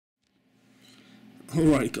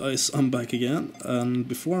Alright guys, I'm back again, and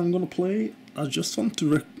before I'm gonna play, I just want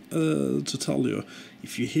to tell you,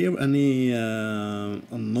 if you hear any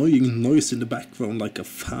annoying noise in the background like a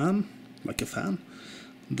fan,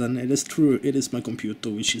 then it is true, it is my computer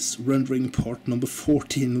which is rendering part number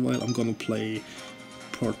 14 while I'm gonna play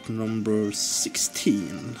part number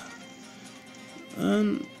 16.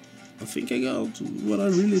 And I think I got what I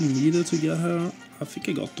really needed to get here. I think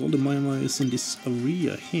I got all the Maimais in this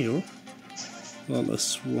area here. Well,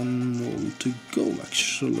 there's one more to go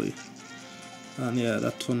actually. And yeah,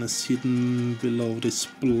 that one is hidden below this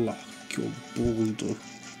block or boulder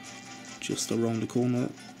just around the corner,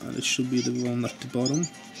 and it should be the one at the bottom.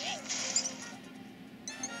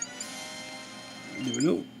 There we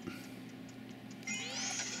go.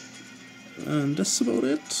 And that's about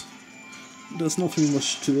it. There's nothing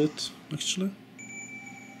much to it actually.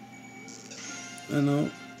 And now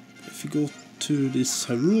if you go to this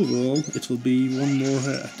Hyrule world, it will be one more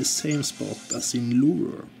here at the same spot as in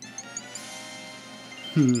Lure.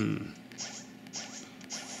 And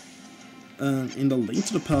in the Link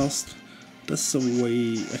to the Past, there's a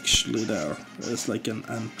way actually there. It's like an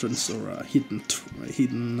entrance or a hidden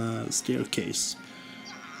staircase.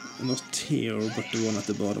 Not here, but the one at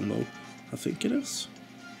the bottom though. I think it is.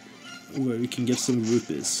 Where you can get some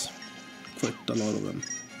rupees. Quite a lot of them.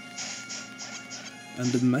 And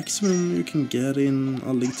the maximum you can get in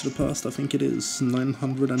A Link to the Past, I think it is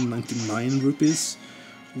 999 rupees,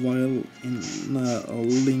 while in A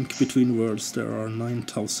Link Between Worlds there are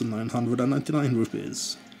 9,999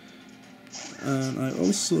 rupees. And I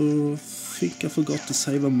also think I forgot to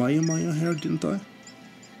save a Maimais here, didn't I?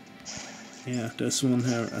 Yeah, there's one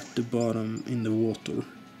here at the bottom in the water.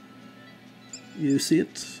 You see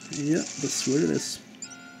it? Yeah, that's where it is.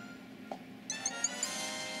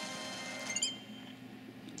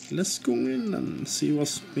 Let's go in and see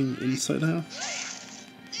what's been inside here.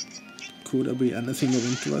 Could there be anything of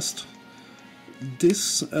interest?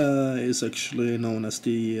 This is actually known as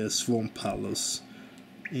the Swamp Palace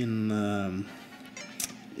in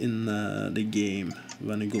the game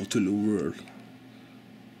when you go to Lure.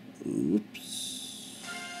 Oops.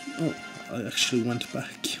 Oh, I actually went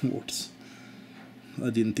backwards. I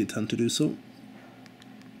didn't intend to do so.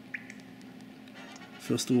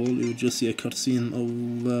 First of all, you just see a cutscene of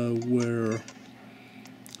where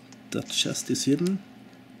that chest is hidden.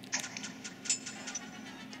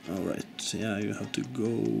 Alright, yeah, you have to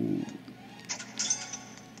go...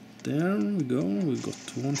 There we go, we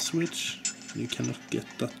got one switch. You cannot get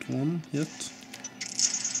that one yet.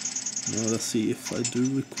 Now let's see if I do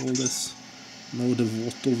recall this. Now the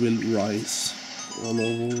water will rise all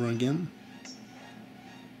over again.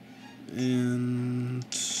 And...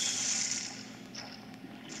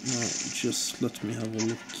 now just let me have a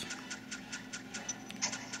look.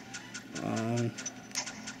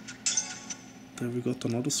 There we got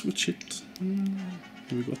another switch hit.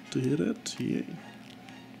 We got to hit it, yay.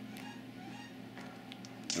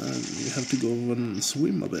 And you have to go and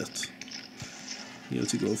swim a bit. You have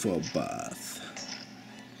to go for a bath.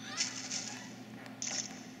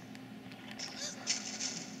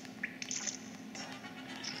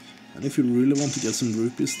 And if you really want to get some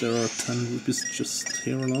rupees, there are 10 rupees just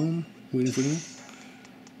here alone, waiting for you.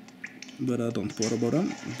 But I don't bother about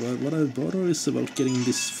them. But what I bother is about getting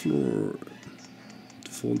this floor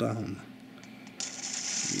to fall down.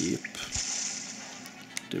 Yep.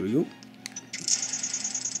 There we go.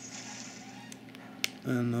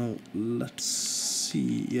 And now let's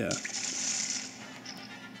see, yeah.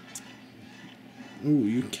 Oh,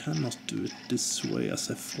 you cannot do it this way as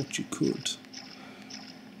I thought you could.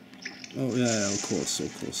 Oh yeah, of course,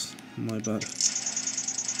 my bad.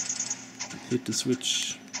 Hit the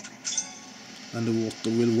switch and the water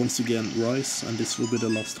will once again rise, and this will be the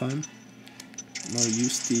last time. Now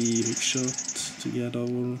use the hook shot to get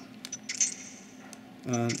over.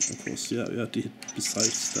 And of course, yeah, you have to hit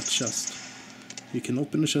besides that chest. You can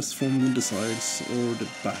open the chest from the sides or the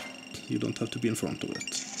back, you don't have to be in front of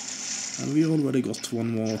it. And we already got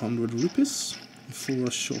one more 100 rupees for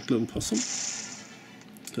a short little puzzle.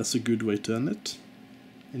 That's a good way to end it,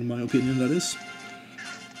 in my opinion that is.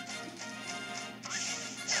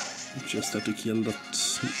 Just have to kill that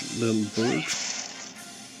little bird.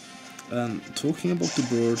 And talking about the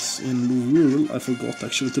birds in Lure, I forgot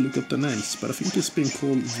actually to look up the names, but I think it's been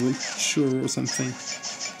called vulture or something.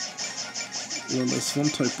 Well, there's one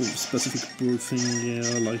type of specific bird thing,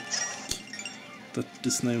 yeah, like that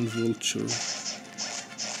is named vulture.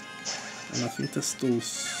 And I think that's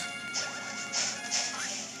those.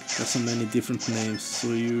 There's so many different names, so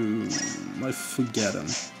you might forget them.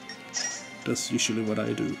 That's usually what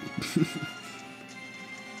I do.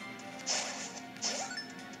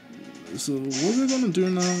 So what we're gonna do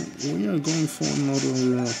now, we are going for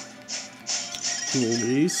another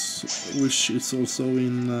release, which is also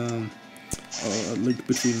in a link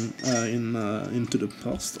between into the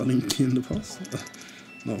past, a link in the past.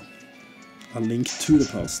 No, a link to the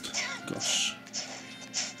past. Gosh.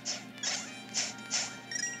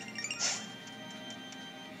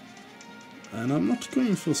 And I'm not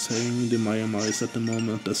going for saving the Maimais at the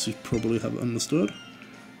moment, as you probably have understood.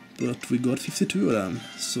 But we got 52 of them,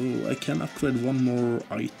 so I can upgrade one more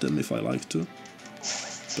item if I like to.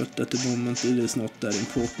 But at the moment it is not that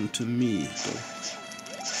important to me, though.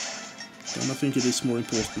 And I think it is more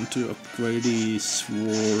important to upgrade the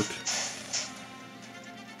sword.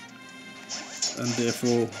 And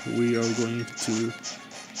therefore we are going to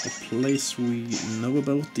a place we know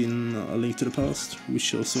about in A Link to the Past,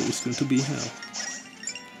 which also is going to be here.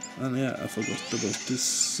 And yeah, I forgot about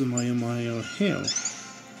this Maimai here.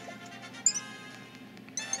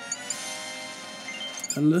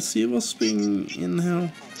 And let's see what's being in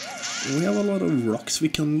here. We have a lot of rocks we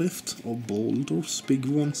can lift, or boulders, big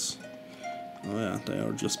ones. Oh yeah, they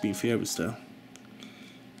are just being fairies there.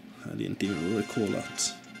 I didn't even recall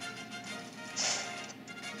that.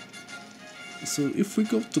 So if we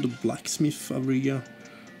go to the blacksmith area,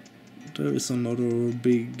 there is another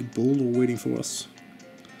big boulder waiting for us.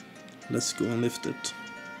 Let's go and lift it.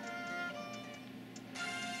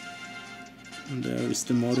 And there is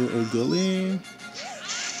the mother of Gully.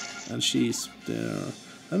 And she's there.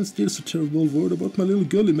 I'm still so terrible worried about my little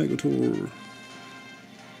Gully Megator.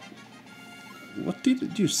 What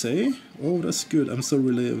did you say? Oh, that's good. I'm so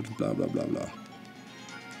relieved. Blah blah blah blah.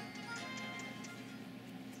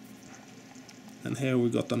 And here we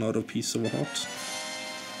got another piece of heart.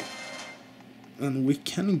 And we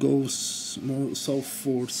can go more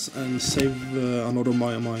southwards and save another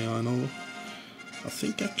Maimai, I know. I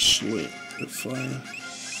think actually, if I...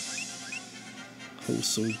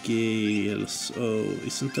 House of Gales. Oh,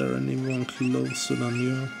 isn't there anyone closer than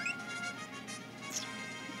you?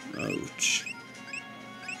 Ouch.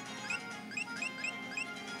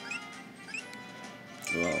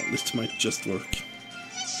 Well, this might just work.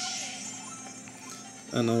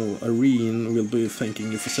 I know Irene will be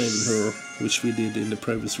thanking you for saving her, which we did in the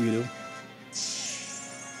previous video,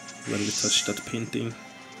 when we touched that painting.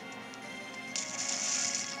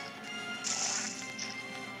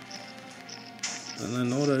 And I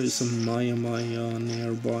know there is a Maimai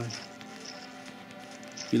nearby,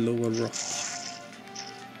 below a rock.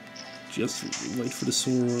 Just wait for the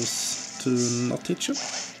Soros to not hit you.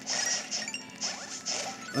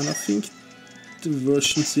 And I think the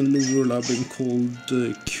versions in the world are being called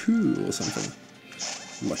Q or something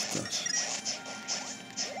like that.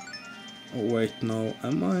 Oh wait, no,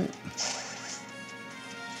 am I?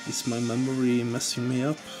 Is my memory messing me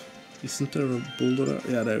up? Isn't there a boulder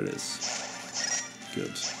there? Yeah, there it is.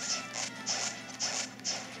 Good.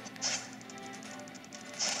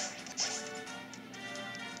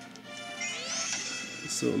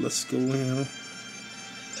 So let's go here.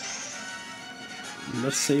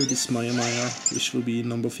 Let's save this Maimai, which will be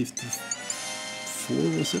number 54,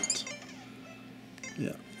 was it?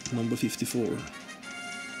 Yeah, number 54.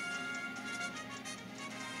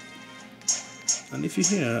 And if you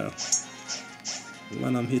hear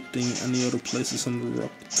when I'm hitting any other places on the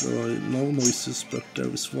rock, there are no noises, but there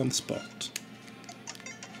is one spot.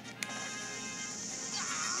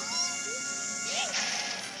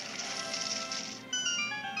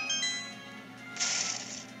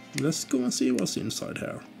 Let's go and see what's inside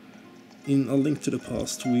here. In A Link to the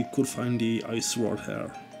Past we could find the ice rod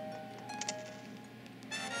here.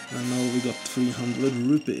 And now we got 300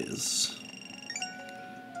 rupees.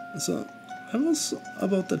 So I was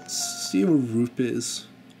about that 0 rupees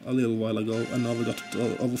a little while ago, and now we got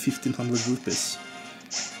over 1500 rupees.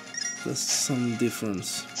 That's some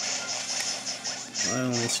difference. I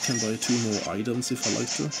almost can buy 2 more items if I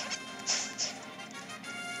like to.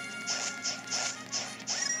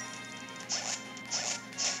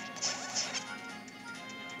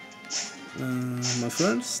 My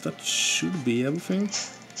friends, that should be everything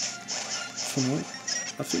for now.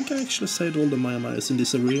 I think I actually saved all the Maimais in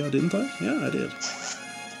this area, didn't I? Yeah, I did.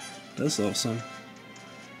 That's awesome.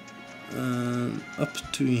 Up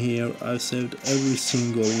to here I saved every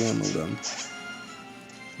single one of them,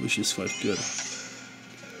 which is quite good.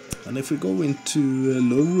 And if we go into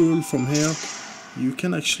Low Rule from here, you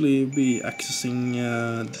can actually be accessing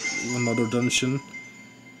another dungeon.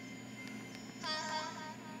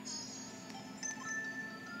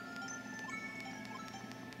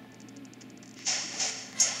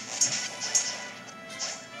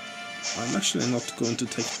 I'm actually not going to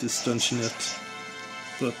take this dungeon yet,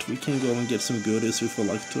 but we can go and get some goodies if we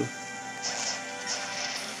like to.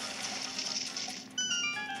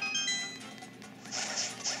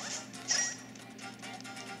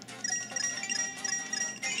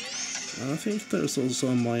 I think there's also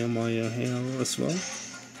a Maimais here as well.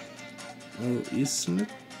 Or isn't it?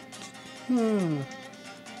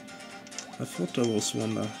 I thought there was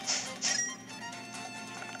one there.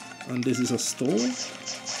 And this is a stall?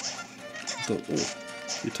 So, oh,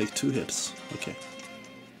 you take 2 hits. Okay.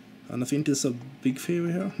 And I think there's a big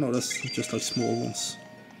fairy here. No, that's just like small ones.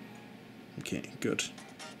 Okay, good.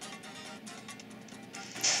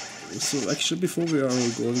 So actually, before we are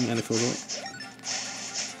going any further,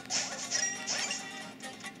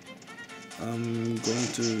 I'm going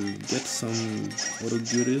to get some other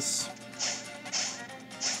goodies.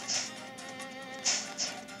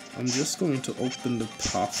 I'm just going to open the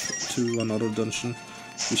path to another dungeon,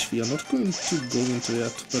 which we are not going to go into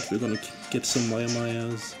yet, but we're going to get some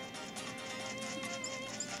Maimais.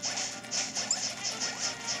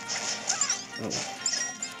 Oh.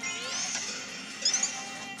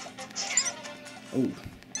 Oh,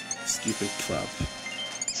 stupid crab.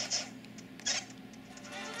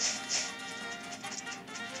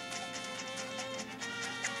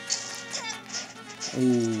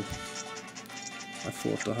 Oh, I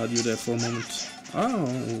thought I had you there for a moment.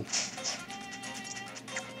 Oh,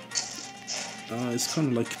 it's kind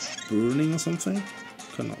of like burning or something.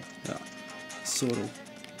 Kind of, yeah, sort of.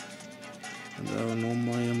 And there are no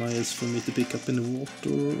Maimais for me to pick up in the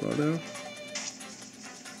water, are there?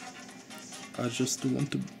 I just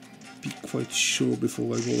want to be quite sure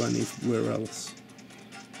before I go anywhere else.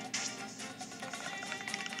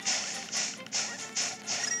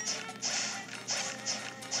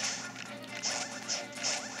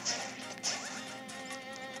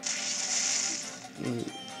 Oh,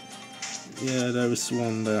 yeah, there is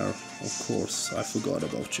one there, of course, I forgot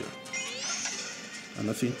about you. And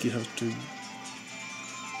I think you have to...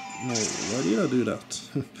 No, why did I do that?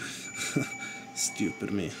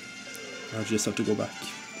 Stupid me. I just have to go back.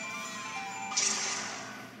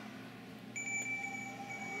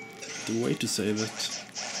 The way to save it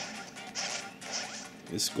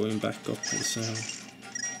is going back up the same.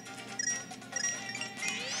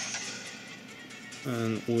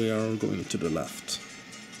 And we are going to the left.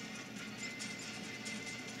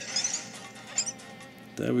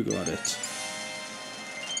 There we got it.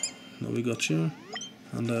 Now we got you.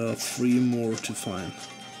 And there are 3 more to find.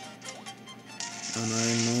 And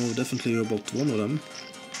I know definitely about one of them.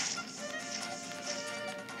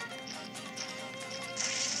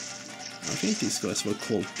 I think these guys were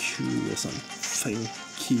called Q or something.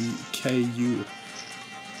 KU.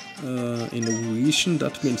 In Norwegian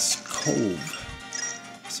that means cove.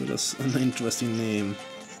 So that's an interesting name.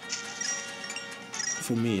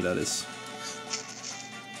 For me, that is.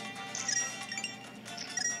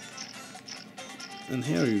 And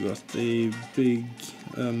here you got a big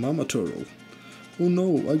mama turtle. Oh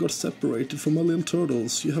no, I got separated from my little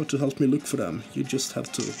turtles. You have to help me look for them. You just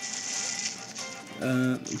have to.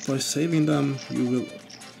 By saving them, you will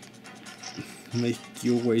make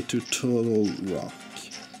your way to Turtle Rock.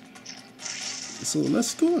 So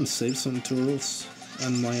let's go and save some turtles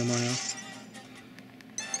and Maimais.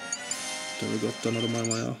 There we got another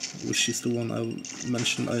Maimais, which is the one I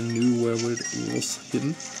mentioned I knew where it was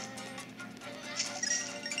hidden.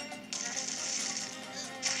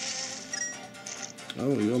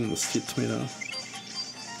 Oh, you almost hit me now.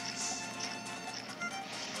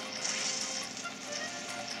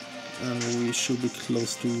 And we should be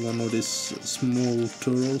close to one of these small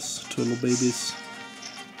turtle babies.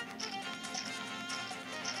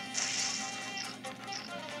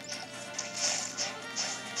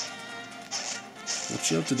 What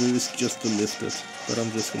you have to do is just to lift it, but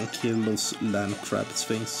I'm just gonna kill those land crab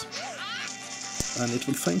things. And it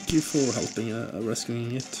will thank you for helping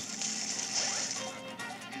rescuing it.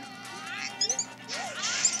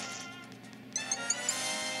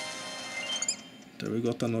 There we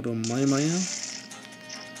got another Maimais.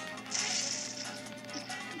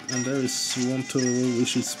 And there is one turtle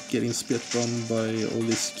which is getting spit on by all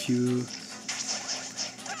this Q.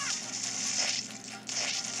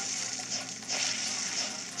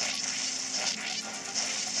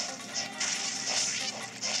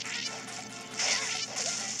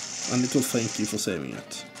 And it will thank you for saving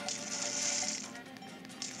it.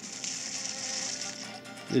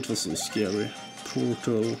 It was so scary. Poor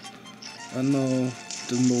turtle. And now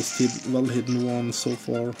the most well hidden one so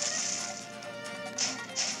far.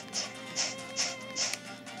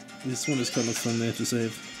 This one is kind of funny to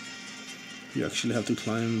save. You actually have to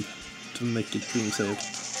climb to make it being saved.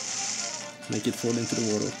 Make it fall into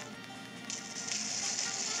the water.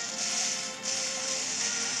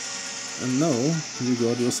 And now you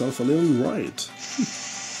got yourself a little ride.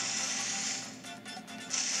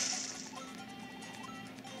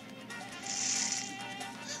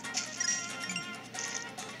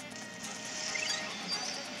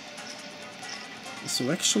 So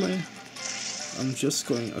actually, I'm just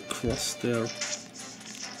going across there.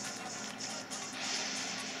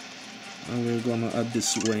 And we're gonna add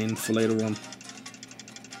this rain for later on.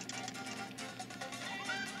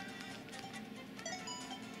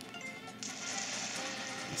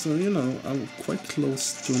 So, you know, I'm quite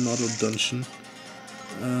close to another dungeon.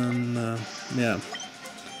 And, yeah.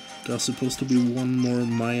 There's supposed to be one more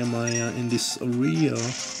Maimais in this area.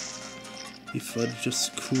 If I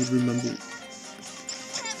just could remember.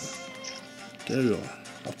 There you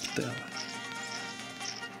are, up there.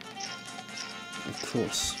 Of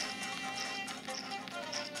course.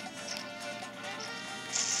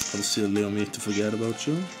 How silly of me to forget about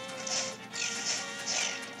you.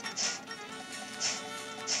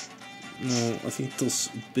 No, I think those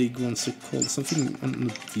big ones are called something on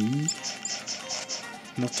the D.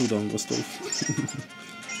 Not Odangos though.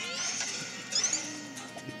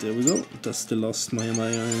 There we go. That's the last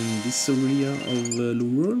Maimai in this area of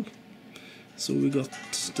Lurel. So we got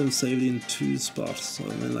them saved in 2 spots. I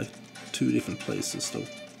mean, like 2 different places though.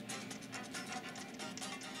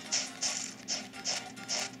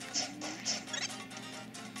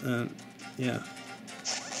 And yeah.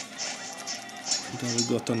 Then we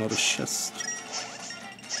got another chest.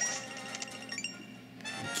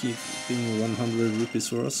 Keeping 100 rupees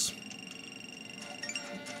for us.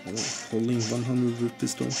 Oh, holding 100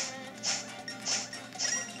 rupees though.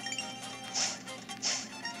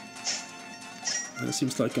 And it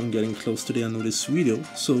seems like I'm getting close to the end of this video,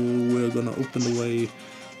 so we're gonna open the way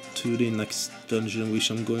to the next dungeon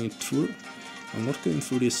which I'm going through. I'm not going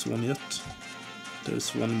through this one yet.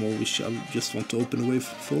 There's one more which I just want to open the way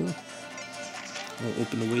for. Or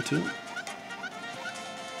open the way to.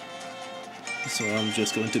 So I'm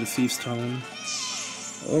just going to the Thieves' Town.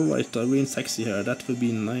 Alright, a green taxi here. That would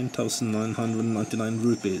be 9,999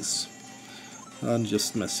 rupees. I'm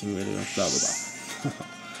just messing with you. Blah blah blah.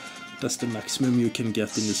 That's the maximum you can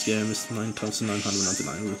get in this game, is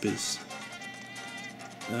 9,999 rupees.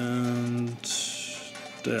 And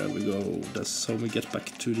there we go. That's how we get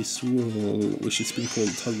back to this world, which has been called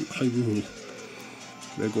Hyrule.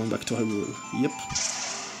 We're going back to Hyrule. Yep.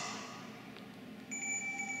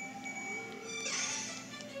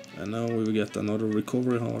 And now we will get another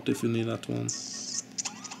recovery heart if you need that one.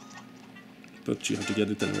 But you have to get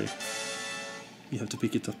it anyway. You have to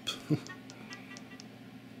pick it up.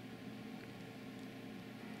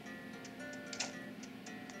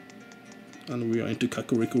 And we are into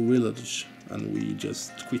Kakariko Village. And we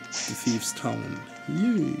just quit the Thieves' Town.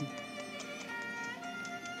 Yay!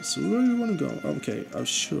 So where do you want to go? Okay, I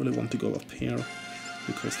surely want to go up here.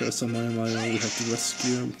 Because there's some Maimai we have to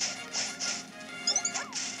rescue.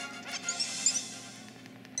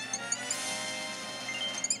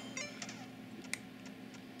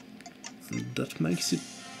 And that makes it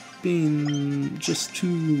being just 2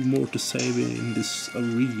 more to save in this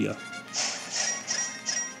area.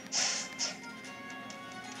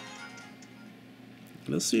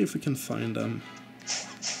 Let's see if we can find them.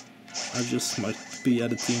 I just might be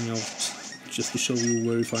editing out just to show you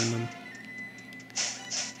where you find them.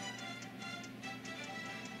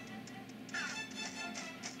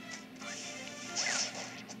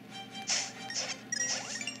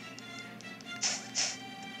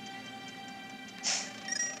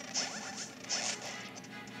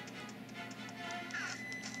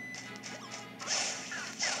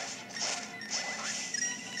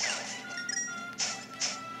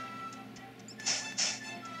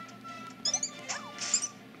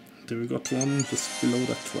 There we got one just below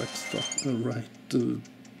that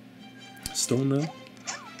stone there.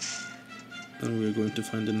 And we're going to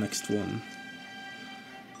find the next one.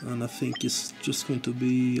 And I think it's just going to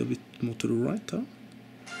be a bit more to the right, huh?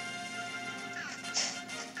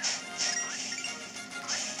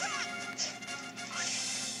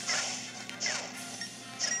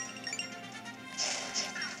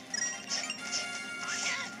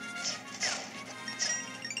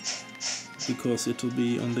 Because it will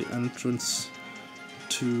be on the entrance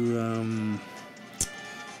to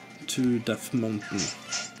Death Mountain.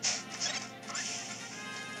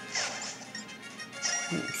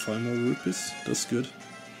 Oh, 5 more rupees, that's good.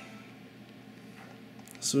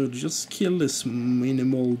 So just kill this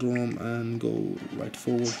minimal drum and go right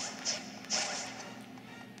forward.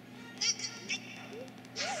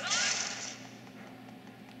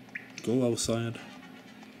 Go outside.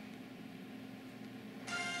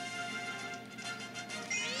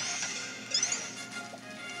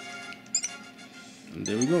 And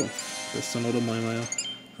there we go. That's another Maimai,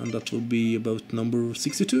 and that will be about number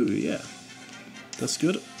 62. Yeah, that's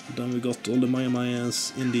good. Then we got all the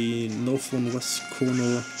Maimais in the north and west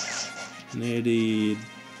corner near the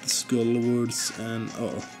the skull words and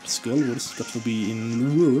skull words that will be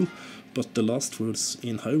in rural, but the last words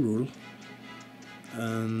in Hyrule.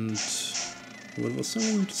 And what was I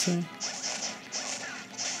going to say?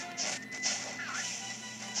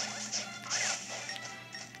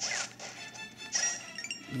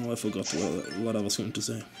 No, I forgot what I was going to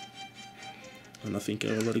say. And I think I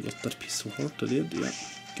already got that piece of heart. I did, yeah,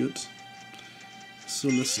 good. So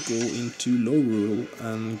let's go into Lorule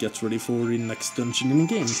and get ready for the next dungeon in the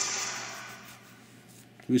game,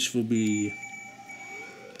 which will be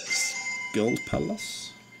Skull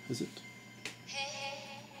Palace, is it?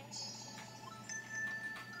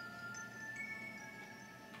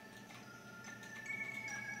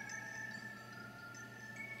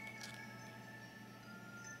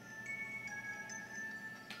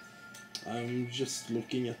 I'm just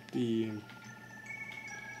looking at the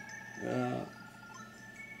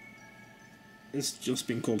it's just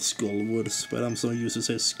been called Skull Woods, but I'm so used to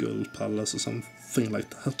say Skull Palace or something like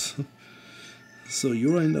that. So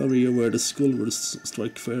you're in the area where the Skull Woods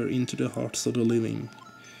strike fire into the hearts of the living.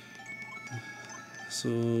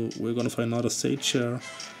 So we're gonna find another stage here,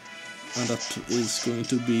 and that is going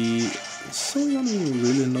to be someone we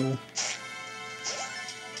really know.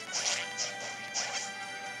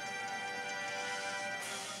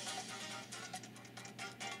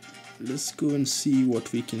 Let's go and see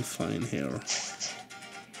what we can find here.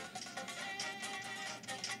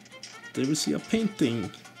 There we see a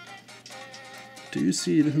painting. Do you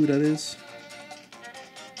see who that is?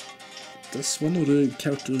 That's one of the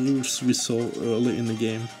characters we saw early in the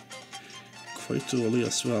game. Quite early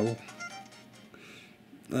as well.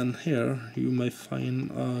 And here you may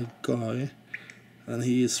find a guy, and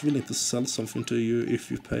he is willing to sell something to you if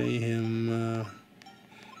you pay him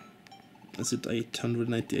is it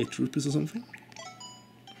 898 rupees or something?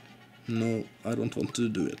 No, I don't want to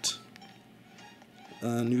do it.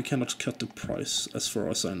 And you cannot cut the price as far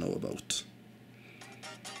as I know about.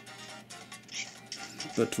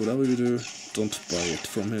 But whatever you do, don't buy it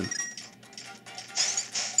from him.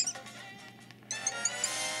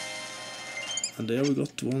 And there we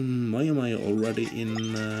got one Maimai already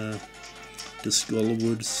in the Skull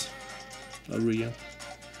Woods area.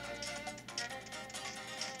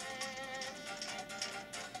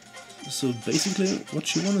 So basically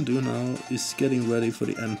what you want to do now is getting ready for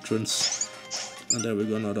the entrance. And there we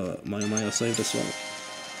go, another Maimai saved as well.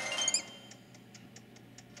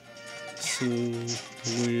 So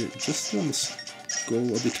we just want to go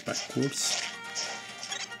a bit backwards.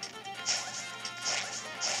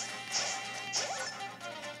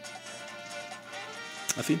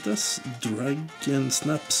 I think that's Dragon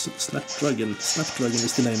Snapdragon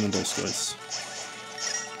is the name of those guys.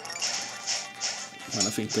 When I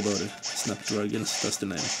think about it, Snapdragons, that's the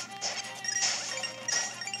name.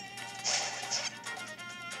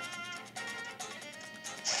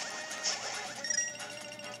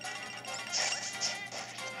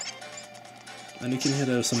 And you can hear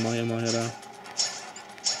there's some Maimai there.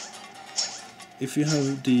 If you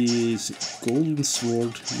have the golden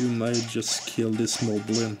sword, you might just kill this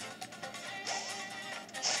moblin.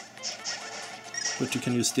 But you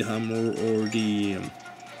can use the hammer or the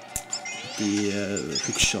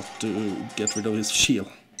hook shot to get rid of his shield.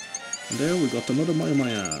 And there we got another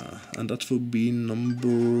Maimai, and that will be number,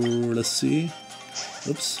 let's see,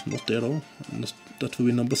 oops, not there though, that will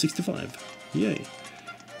be number 65, yay.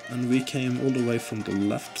 And we came all the way from the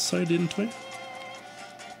left side, didn't we?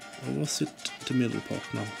 Or was it the middle part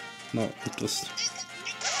now? No, it was...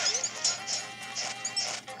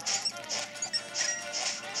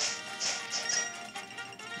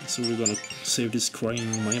 So we're gonna save this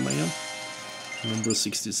crying Maimai, number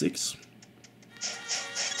 66.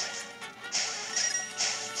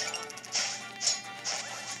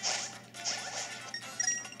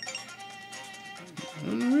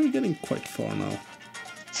 And we're getting quite far now.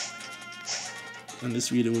 And this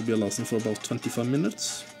video will be lasting for about 25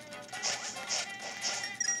 minutes.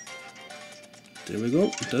 There we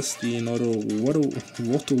go, that's the another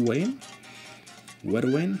water vein.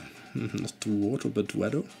 Not water but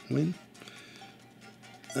weather vein.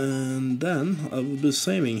 And then I will be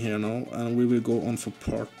saving here now, and we will go on for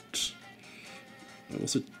part, what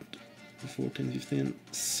was it, 14, 15,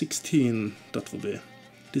 16, that will be,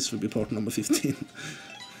 this will be part number 15,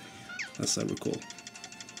 as I recall.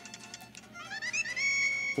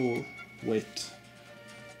 Or, wait,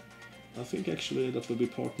 I think actually that will be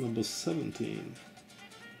part number 17.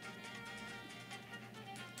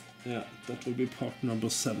 Yeah, that will be part number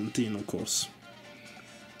 17, of course.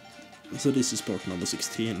 So this is part number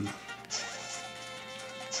 16.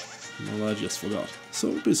 No, I just forgot. So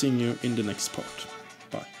we'll be seeing you in the next part.